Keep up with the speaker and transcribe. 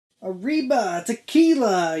Arriba,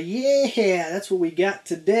 tequila, yeah, that's what we got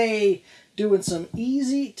today. Doing some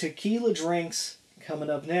easy tequila drinks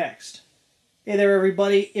coming up next. Hey there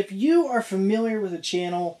everybody, if you are familiar with the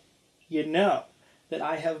channel, you know that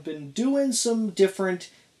I have been doing some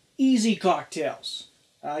different easy cocktails.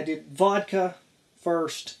 I did vodka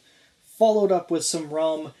first, followed up with some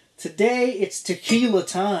rum. Today it's tequila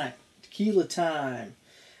time. Tequila time.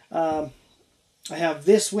 I have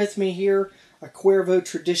this with me here. A Cuervo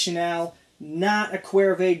Tradicional, not a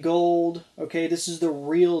Cuervo Gold. Okay, this is the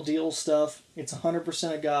real deal stuff. It's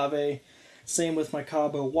 100% agave. Same with my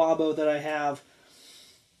Cabo Wabo that I have.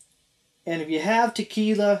 And if you have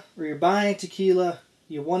tequila, or you're buying tequila,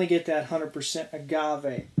 you want to get that 100%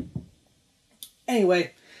 agave.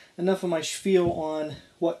 Anyway, enough of my spiel on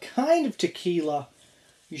what kind of tequila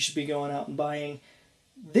you should be going out and buying.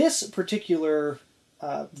 This particular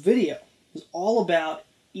video is all about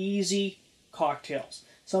easy cocktails.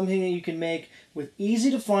 Something that you can make with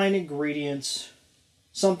easy to find ingredients.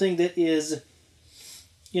 Something that is,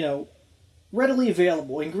 readily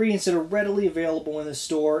available. Ingredients that are readily available in the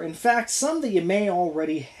store. In fact, some that you may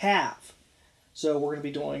already have. So we're going to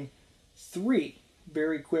be doing 3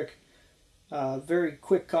 very quick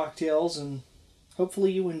cocktails, and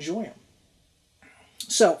hopefully you enjoy them.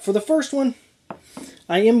 So for the first one,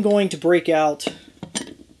 I am going to break out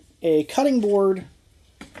a cutting board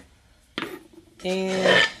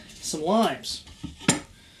and some limes.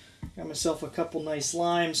 Got myself a couple nice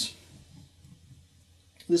limes.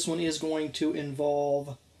 This one is going to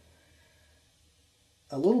involve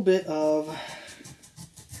a little bit of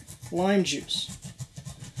lime juice.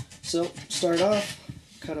 So start off,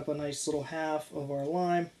 cut up a nice little half of our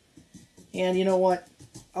lime. And you know what?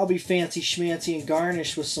 I'll be fancy schmancy and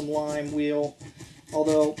garnish with some lime wheel.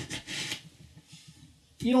 Although,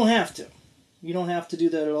 you don't have to. You don't have to do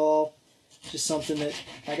that at all. Just something that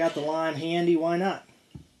I got the lime handy, why not?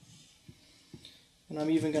 And I'm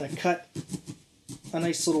even going to cut a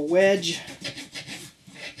nice little wedge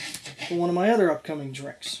for one of my other upcoming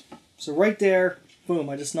drinks. So right there, boom,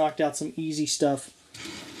 I just knocked out some easy stuff.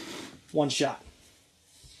 One shot.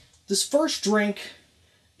 This first drink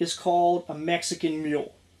is called a Mexican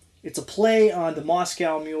Mule. It's a play on the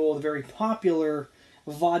Moscow Mule, the very popular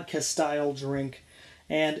vodka-style drink.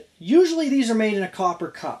 And usually these are made in a copper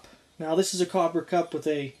cup. Now this is a copper cup with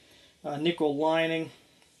a nickel lining.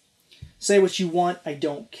 Say what you want, I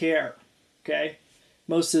don't care. Okay?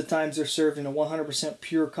 Most of the times they're served in a 100%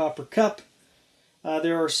 pure copper cup.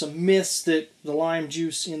 There are some myths that the lime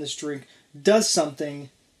juice in this drink does something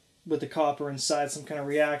with the copper inside, some kind of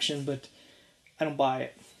reaction, but I don't buy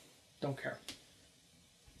it. Don't care.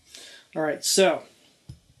 Alright, so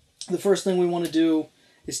the first thing we want to do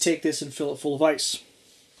is take this and fill it full of ice.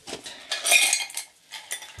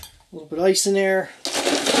 A little bit of ice in there.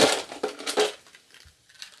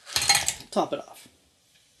 Top it off.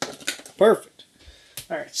 Perfect.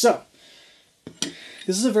 Alright, so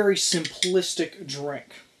this is a very simplistic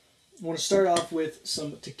drink. I want to start off with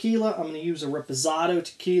some tequila. I'm going to use a Repasado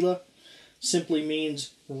tequila. Simply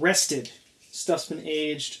means rested. Stuff's been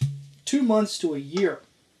aged 2 months to a year.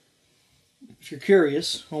 If you're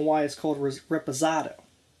curious on why it's called Repasado.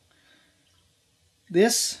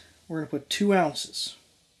 This, we're going to put 2 ounces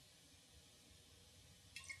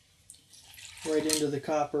right into the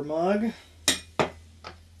copper mug.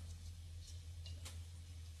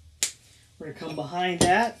 We're going to come behind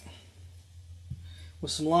that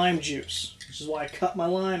with some lime juice, which is why I cut my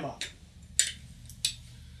lime up.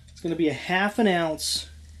 It's going to be a ½ ounce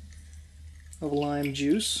of lime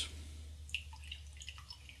juice,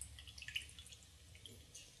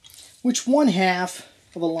 which 1/2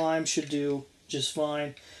 of a lime should do just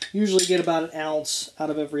fine. Usually get about 1 ounce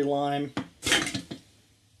out of every lime.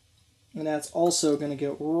 And that's also going to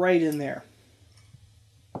go right in there.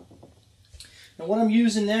 Now what I'm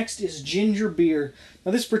using next is ginger beer.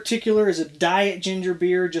 Now this particular is a diet ginger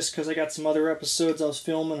beer just because I got some other episodes I was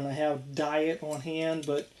filming and I have diet on hand,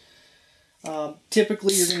 but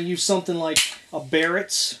typically you're going to use something like a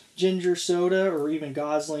Barrett's ginger soda or even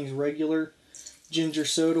Gosling's regular ginger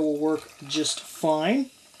soda will work just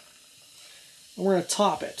fine. And we're going to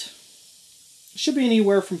top it. It should be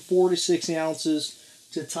anywhere from 4 to 6 ounces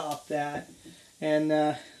to top that. And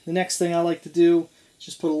the next thing I like to do is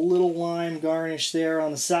just put a little lime garnish there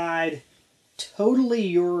on the side. Totally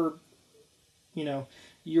your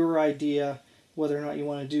idea whether or not you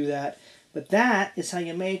want to do that. But that is how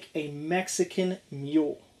you make a Mexican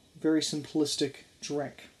Mule. Very simplistic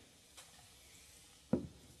drink.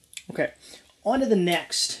 Okay, on to the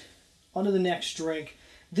next drink.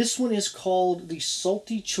 This one is called the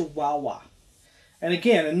Salty Chihuahua. And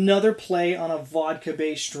again, another play on a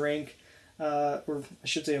vodka-based drink, or I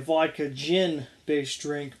should say a vodka gin-based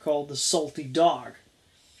drink called the Salty Dog.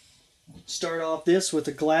 Start off this with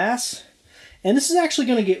a glass, and this is actually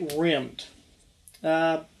going to get rimmed.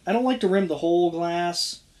 I don't like to rim the whole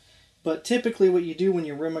glass, but typically what you do when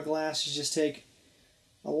you rim a glass is just take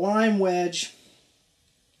a lime wedge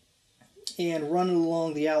and run it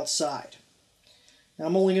along the outside. Now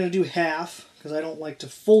I'm only going to do half because I don't like to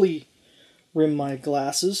fully rim my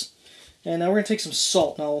glasses. And now we're going to take some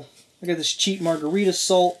salt. Now I got this cheap margarita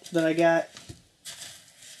salt that I got.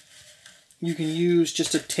 You can use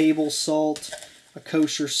just a table salt, a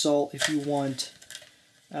kosher salt if you want.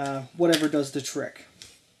 Whatever does the trick.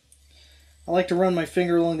 I like to run my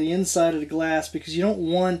finger along the inside of the glass because you don't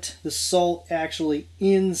want the salt actually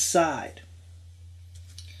inside.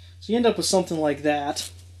 So you end up with something like that.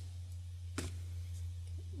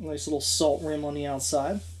 Nice little salt rim on the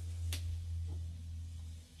outside.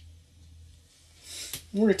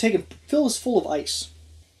 We're going to take and fill this full of ice.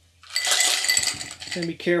 And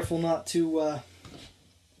be careful not to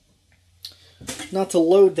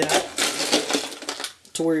load that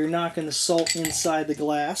to where you're knocking the salt inside the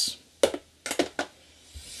glass.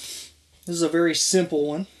 This is a very simple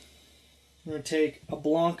one. I'm going to take a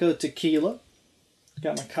Blanco tequila.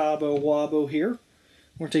 Got my Cabo Wabo here.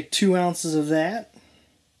 We're going to take 2 ounces of that.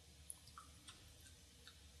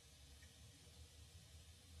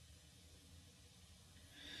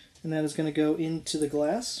 And that is going to go into the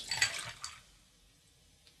glass.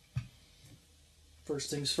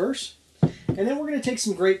 First things first. And then we're going to take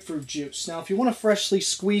some grapefruit juice. Now, if you want to freshly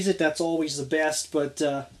squeeze it, that's always the best. But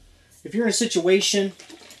if you're in a situation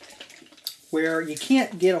where you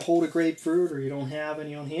can't get a hold of grapefruit or you don't have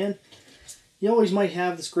any on hand, you always might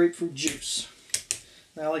have this grapefruit juice.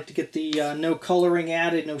 Now, I like to get the no coloring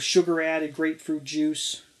added, no sugar added grapefruit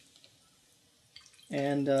juice.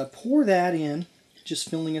 And pour that in, just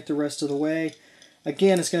filling it the rest of the way.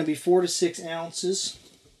 Again, it's going to be 4 to 6 ounces.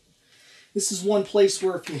 This is one place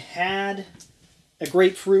where if you had a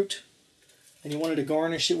grapefruit and you wanted to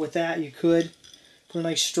garnish it with that, you could. Put a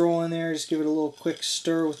nice straw in there, just give it a little quick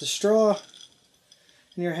stir with the straw.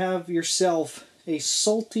 And you have yourself a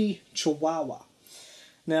salty Chihuahua.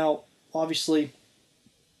 Now, obviously,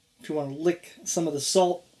 if you want to lick some of the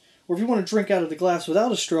salt, or if you want to drink out of the glass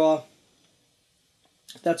without a straw,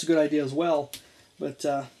 that's a good idea as well. But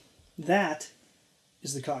that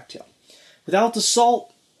is the cocktail. Without the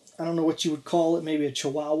salt, I don't know what you would call it, maybe a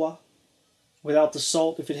Chihuahua. Without the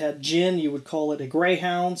salt, if it had gin, you would call it a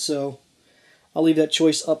Greyhound, so I'll leave that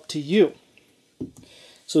choice up to you.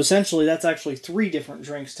 So essentially, that's actually 3 different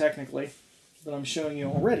drinks, technically, that I'm showing you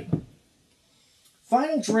already.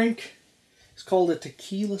 Final drink is called a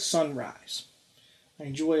Tequila Sunrise. I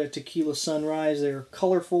enjoy a Tequila Sunrise. They're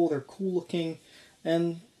colorful, they're cool looking,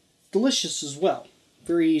 and delicious as well.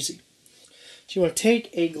 Very easy. So you want to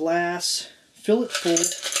take a glass, fill it full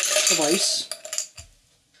of ice.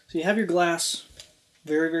 So you have your glass,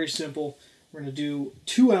 very, very simple. We're going to do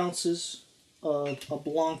 2 ounces of a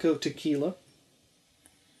Blanco tequila.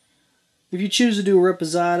 If you choose to do a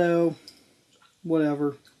Repasado,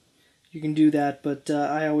 whatever, you can do that, but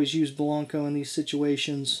I always use Blanco in these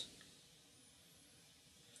situations.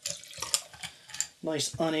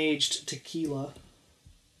 Nice unaged tequila.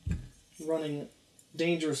 Running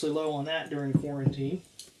dangerously low on that during quarantine.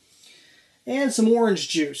 And some orange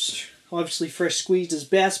juice. Obviously fresh squeezed is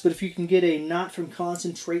best, but if you can get a not from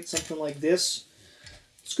concentrate, something like this,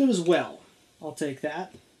 it's good as well. I'll take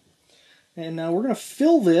that. And now we're going to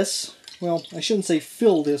fill this. Well, I shouldn't say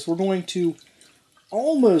fill this. We're going to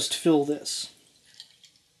almost fill this.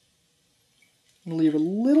 I'm going to leave a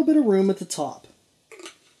little bit of room at the top.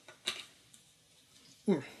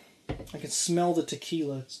 I can smell the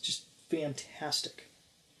tequila. It's just fantastic.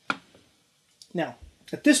 Now,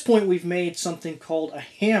 at this point we've made something called a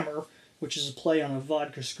hammer, which is a play on a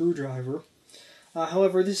vodka screwdriver.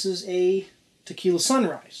 However, this is a Tequila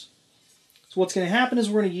Sunrise. So what's going to happen is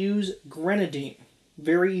we're going to use grenadine.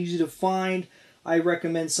 Very easy to find. I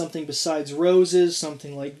recommend something besides roses,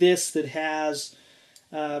 something like this that has,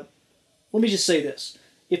 let me just say this.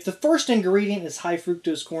 If the first ingredient is high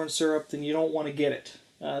fructose corn syrup, then you don't want to get it.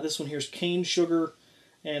 This one here is cane sugar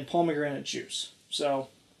and pomegranate juice. So,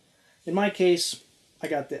 in my case, I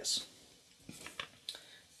got this.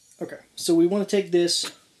 Okay, so we want to take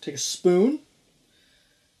this, take a spoon,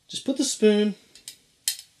 just put the spoon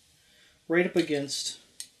right up against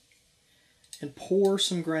and pour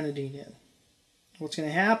some grenadine in. What's going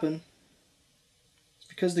to happen is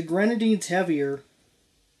because the grenadine's heavier,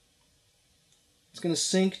 it's going to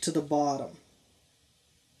sink to the bottom.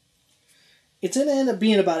 It's going to end up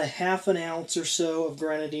being about a half an ounce or so of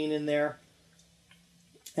grenadine in there.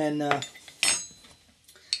 And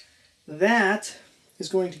that is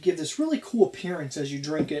going to give this really cool appearance as you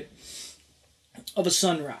drink it of a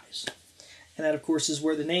sunrise. And that, of course, is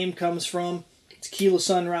where the name comes from. Tequila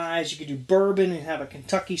sunrise. You could do bourbon and have a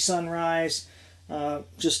Kentucky sunrise.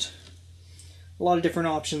 Just a lot of different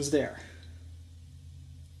options there.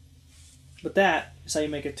 But that is how you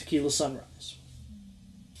make a tequila sunrise.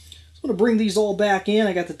 I'm going to bring these all back in.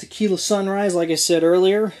 I got the tequila sunrise, like I said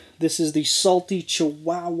earlier. This is the salty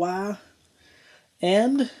Chihuahua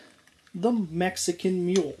and the Mexican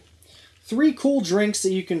Mule. 3 cool drinks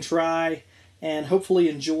that you can try and hopefully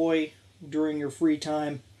enjoy during your free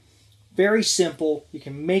time. Very simple. You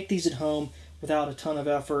can make these at home without a ton of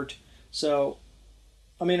effort. So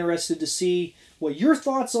I'm interested to see what your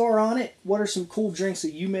thoughts are on it. What are some cool drinks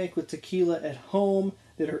that you make with tequila at home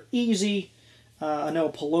that are easy? I know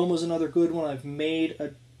Paloma's another good one. I've made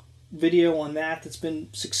a video on that that's been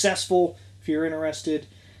successful if you're interested.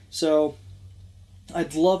 So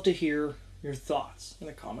I'd love to hear your thoughts in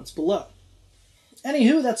the comments below.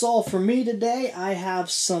 Anywho, that's all for me today. I have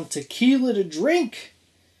some tequila to drink.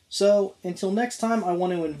 So until next time, I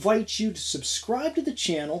want to invite you to subscribe to the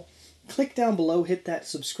channel. Click down below, hit that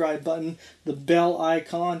subscribe button, the bell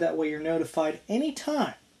icon. That way you're notified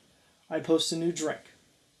anytime I post a new drink.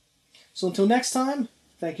 So until next time,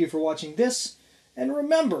 thank you for watching this. And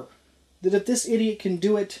remember that if this idiot can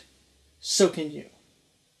do it, so can you.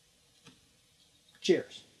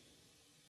 Cheers.